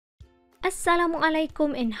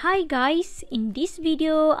Assalamualaikum and hi guys, in this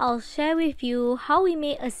video I'll share with you how we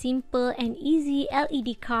make a simple and easy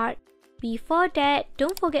LED card. Before that,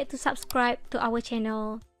 don't forget to subscribe to our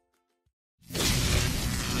channel.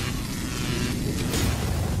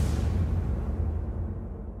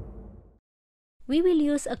 We will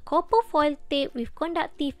use a copper foil tape with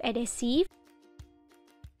conductive adhesive,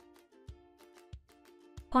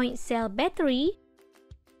 point cell battery,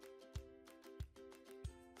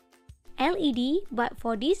 LED, but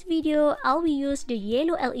for this video, I will use the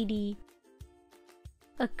yellow LED,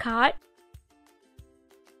 a card,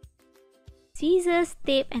 scissors,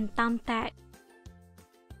 tape and thumbtack.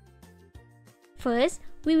 First,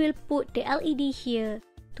 we will put the LED here.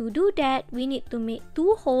 To do that, we need to make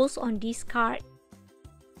 2 holes on this card.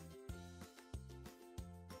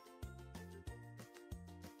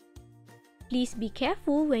 Please be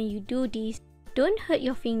careful when you do this, don't hurt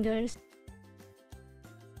your fingers.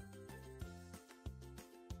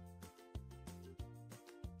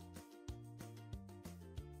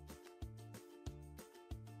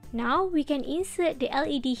 Now we can insert the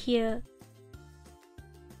LED here.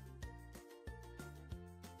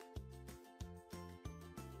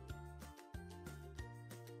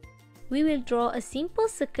 We will draw a simple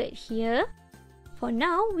circuit here. For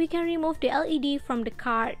now, we can remove the LED from the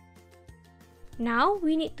card. Now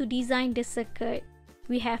we need to design the circuit.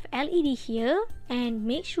 We have LED here and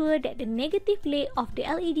make sure that the negative leg of the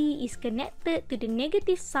LED is connected to the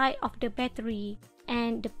negative side of the battery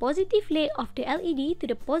and the positive leg of the LED to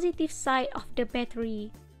the positive side of the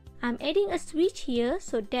battery. I'm adding a switch here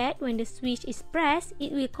so that when the switch is pressed,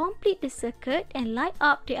 it will complete the circuit and light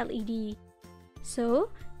up the LED. So,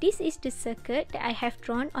 this is the circuit that I have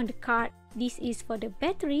drawn on the card. This is for the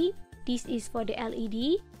battery, this is for the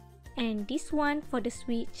LED, and this one for the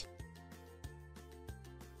switch.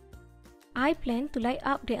 I plan to light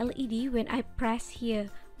up the LED when I press here.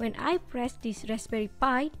 When I press this Raspberry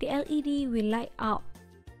Pi, the LED will light up.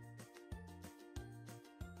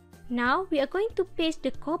 Now we are going to paste the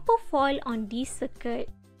copper foil on this circuit.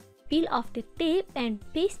 Peel off the tape and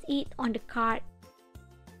paste it on the card.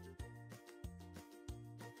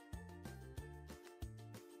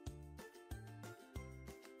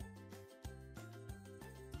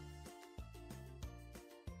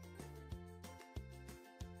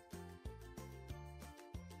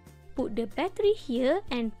 Put the battery here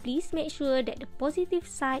and please make sure that the positive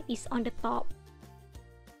side is on the top.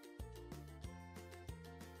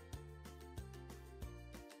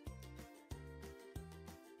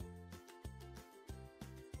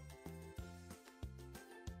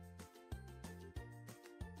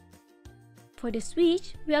 For the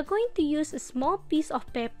switch, we are going to use a small piece of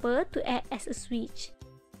paper to act as a switch.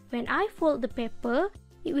 When I fold the paper,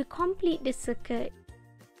 it will complete the circuit.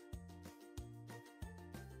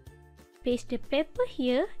 Paste the paper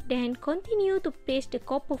here, then continue to paste the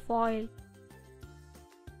copper foil.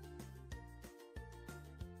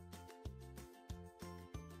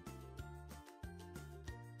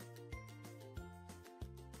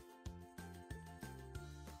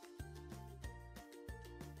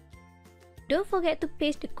 Don't forget to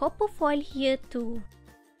paste the copper foil here too.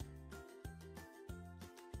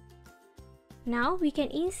 Now we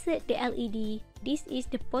can insert the LED. This is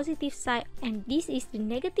the positive side and this is the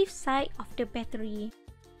negative side of the battery.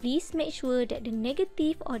 Please make sure that the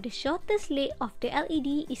negative or the shortest leg of the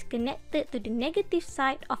LED is connected to the negative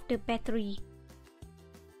side of the battery.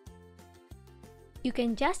 You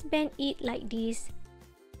can just bend it like this.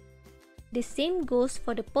 The same goes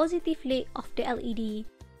for the positive leg of the LED.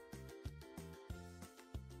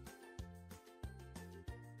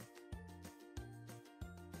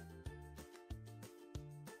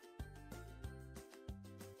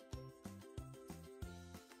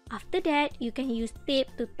 After that, you can use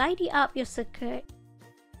tape to tidy up your circuit.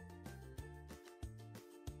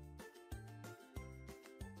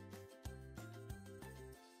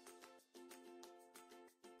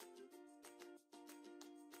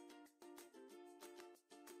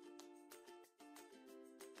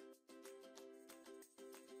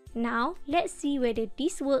 Now, let's see whether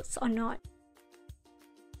this works or not.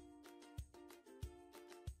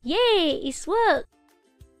 Yay! It's worked!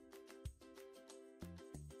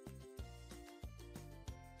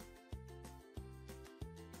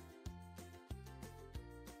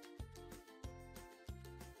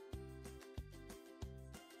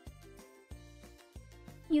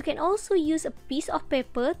 You can also use a piece of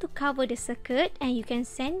paper to cover the circuit and you can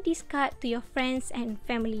send this card to your friends and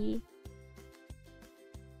family.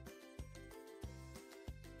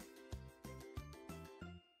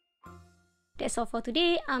 That's all for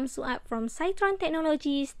today. I'm Suad from Cytron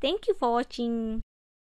Technologies. Thank you for watching.